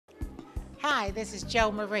Hi, this is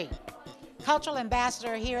Jo Marie, Cultural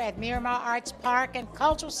Ambassador here at Miramar Arts Park and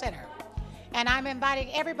Cultural Center. And I'm inviting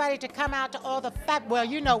everybody to come out to all the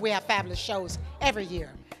we have fabulous shows every year.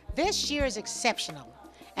 This year is exceptional.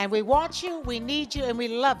 And we want you, we need you, and we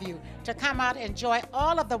love you to come out and enjoy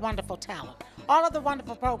all of the wonderful talent, all of the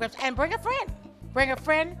wonderful programs, and bring a friend. Bring a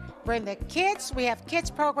friend, bring the kids. We have kids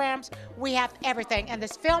programs, we have everything. And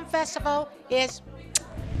this film festival is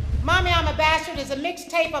Mommy, I'm a Bastard is a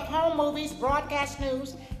mixtape of home movies, broadcast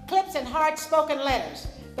news, clips, and hard-spoken letters.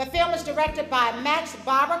 The film is directed by Bennett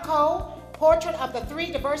Barbakow, portrait of the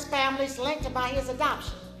three diverse families linked by his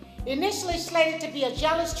adoption. Initially slated to be a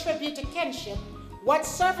jealous tribute to kinship, what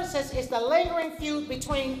surfaces is the lingering feud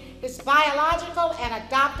between his biological and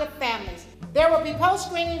adoptive families. There will be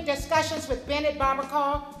post-screening discussions with Bennett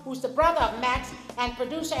Barbakow, who's the brother of Max and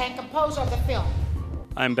producer and composer of the film.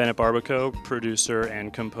 I'm Bennett Barbakow, producer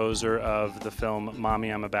and composer of the film Mommy,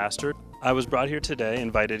 I'm a Bastard. I was brought here today,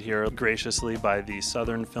 invited here graciously by the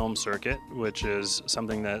Southern Film Circuit, which is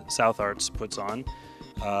something that South Arts puts on,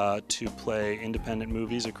 to play independent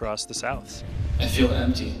movies across the South. I feel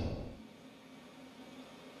empty.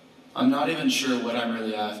 I'm not even sure what I'm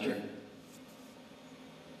really after.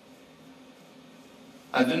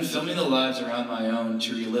 I've been filming the lives around my own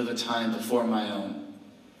to relive a time before my own,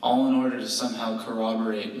 all in order to somehow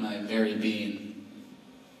corroborate my very being.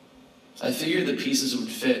 I figured the pieces would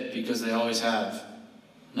fit because they always have.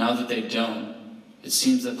 Now that they don't, it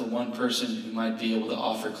seems that the one person who might be able to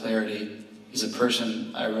offer clarity is a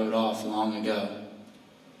person I wrote off long ago.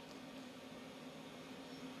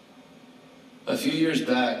 A few years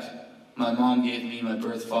back, my mom gave me my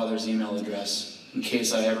birth father's email address in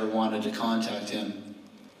case I ever wanted to contact him.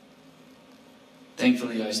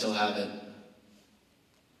 Thankfully, I still have it.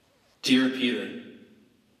 Dear Peter,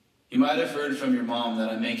 you might have heard from your mom that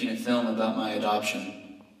I'm making a film about my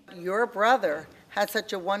adoption. Your brother had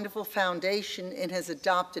such a wonderful foundation in his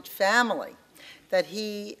adopted family that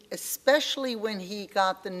he, especially when he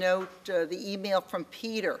got the note, the email from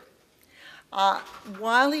Peter,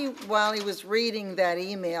 while he was reading that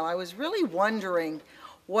email, I was really wondering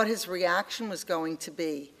what his reaction was going to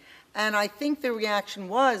be. And I think the reaction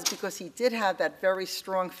was because he did have that very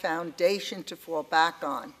strong foundation to fall back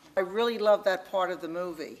on. I really love that part of the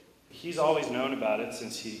movie. He's always known about it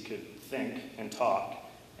since he could think and talk.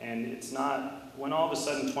 And it's not, when all of a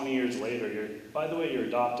sudden 20 years later, by the way, you're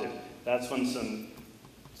adopted, that's when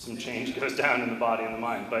some change goes down in the body and the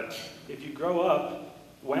mind. But if you grow up,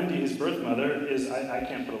 Wendy, his birth mother, I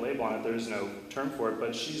can't put a label on it, there's no term for it,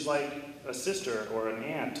 but she's like a sister or an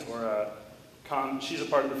aunt or she's a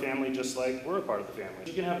part of the family just like we're a part of the family.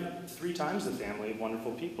 You can have 3 times the family of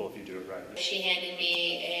wonderful people if you do it right. She handed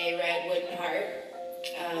me a red wooden heart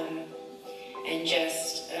and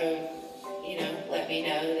just, let me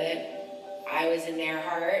know that I was in their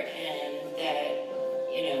heart and that,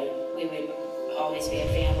 we would always be a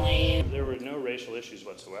family. There were no racial issues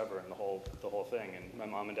whatsoever in the whole thing, and my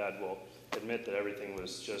mom and dad will admit that everything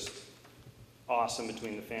was just awesome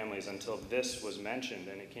between the families until this was mentioned,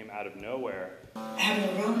 and it came out of nowhere.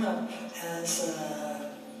 Having grown up as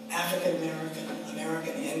African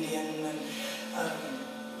American Indian, and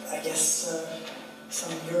I guess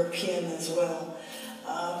some European as well.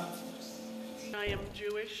 I am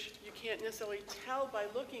Jewish. You can't necessarily tell by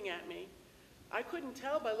looking at me. I couldn't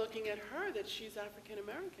tell by looking at her that she's African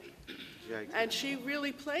American. And she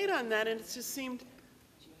really played on that, and it just seemed,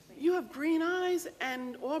 you have green eyes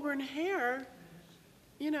and auburn hair,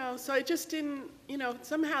 so I just didn't,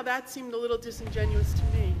 somehow that seemed a little disingenuous to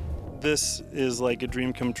me. This is like a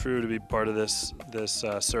dream come true to be part of this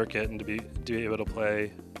circuit and to be able to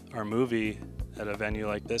play our movie at a venue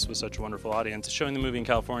like this with such a wonderful audience. Showing the movie in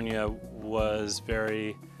California was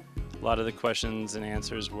a lot of the questions and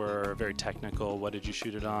answers were very technical. What did you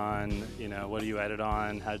shoot it on? What do you edit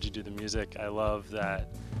on? How did you do the music? I love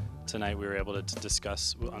that tonight we were able to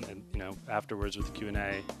discuss, afterwards with the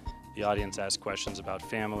Q&A, the audience asked questions about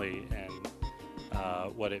family and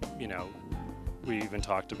we even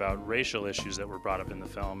talked about racial issues that were brought up in the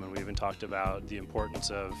film, and we even talked about the importance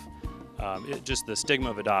of just the stigma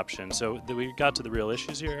of adoption. So that we got to the real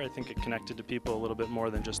issues here. I think it connected to people a little bit more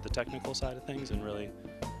than just the technical side of things, and really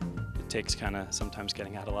it takes kind of sometimes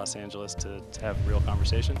getting out of Los Angeles to have real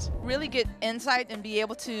conversations. Really get insight and be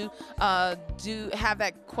able to have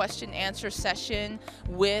that question answer session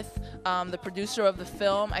with the producer of the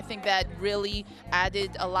film. I think that really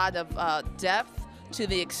added a lot of depth to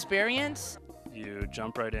the experience. You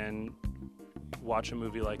jump right in, watch a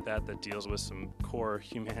movie like that deals with some core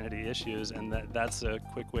humanity issues, and that's a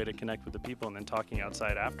quick way to connect with the people, and then talking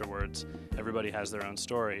outside afterwards, everybody has their own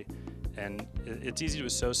story. And it's easy to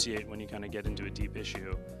associate when you kind of get into a deep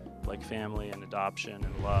issue like family and adoption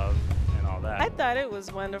and love and all that. I thought it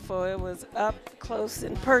was wonderful. It was up close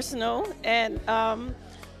and personal, and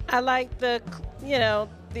I liked the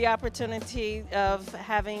opportunity of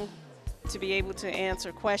having to be able to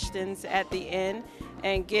answer questions at the end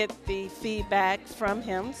and get the feedback from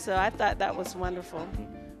him. So I thought that was wonderful.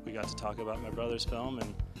 We got to talk about my brother's film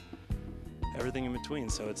and everything in between,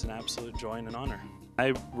 so it's an absolute joy and an honor.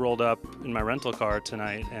 I rolled up in my rental car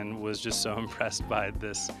tonight and was just so impressed by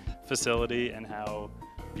this facility and how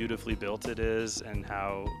beautifully built it is, and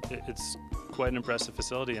how it's quite an impressive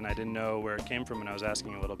facility, and I didn't know where it came from, and I was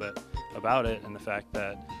asking a little bit about it and the fact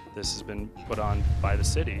that this has been put on by the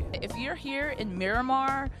city. If you're here in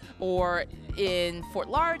Miramar or in Fort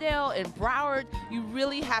Lauderdale, in Broward, you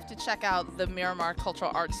really have to check out the Miramar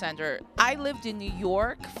Cultural Arts Center. I lived in New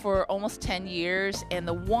York for almost 10 years, and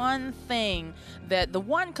the one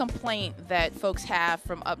complaint that folks have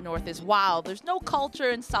from up north is, wow, there's no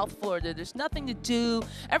culture in South Florida, there's nothing to do,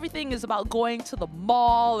 everything is about going to the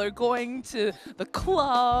mall or going to the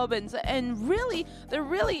club, and really, there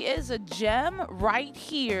really is a gem right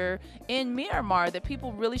here in Miramar that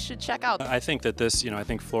people really should check out. I think that this, I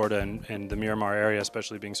think Florida and the Miramar area,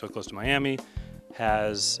 especially being so close to Miami,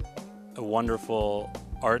 has a wonderful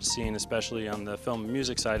art scene, especially on the film and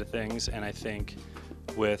music side of things, and I think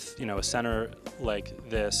with, a center like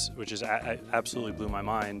this, which is absolutely blew my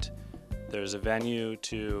mind, there's a venue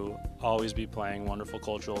to always be playing wonderful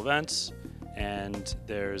cultural events, and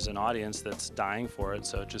there's an audience that's dying for it,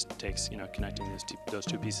 so it just takes, connecting those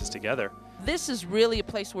two pieces together. This is really a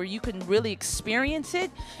place where you can really experience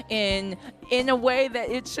it in a way that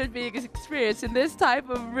it should be experienced in this type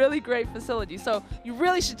of really great facility. So you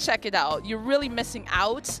really should check it out. You're really missing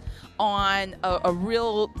out on a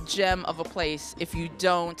real gem of a place if you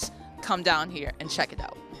don't come down here and check it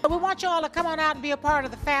out. We want you all to come on out and be a part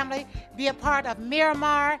of the family, be a part of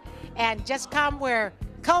Miramar, and just come where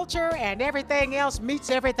culture and everything else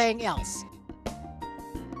meets everything else.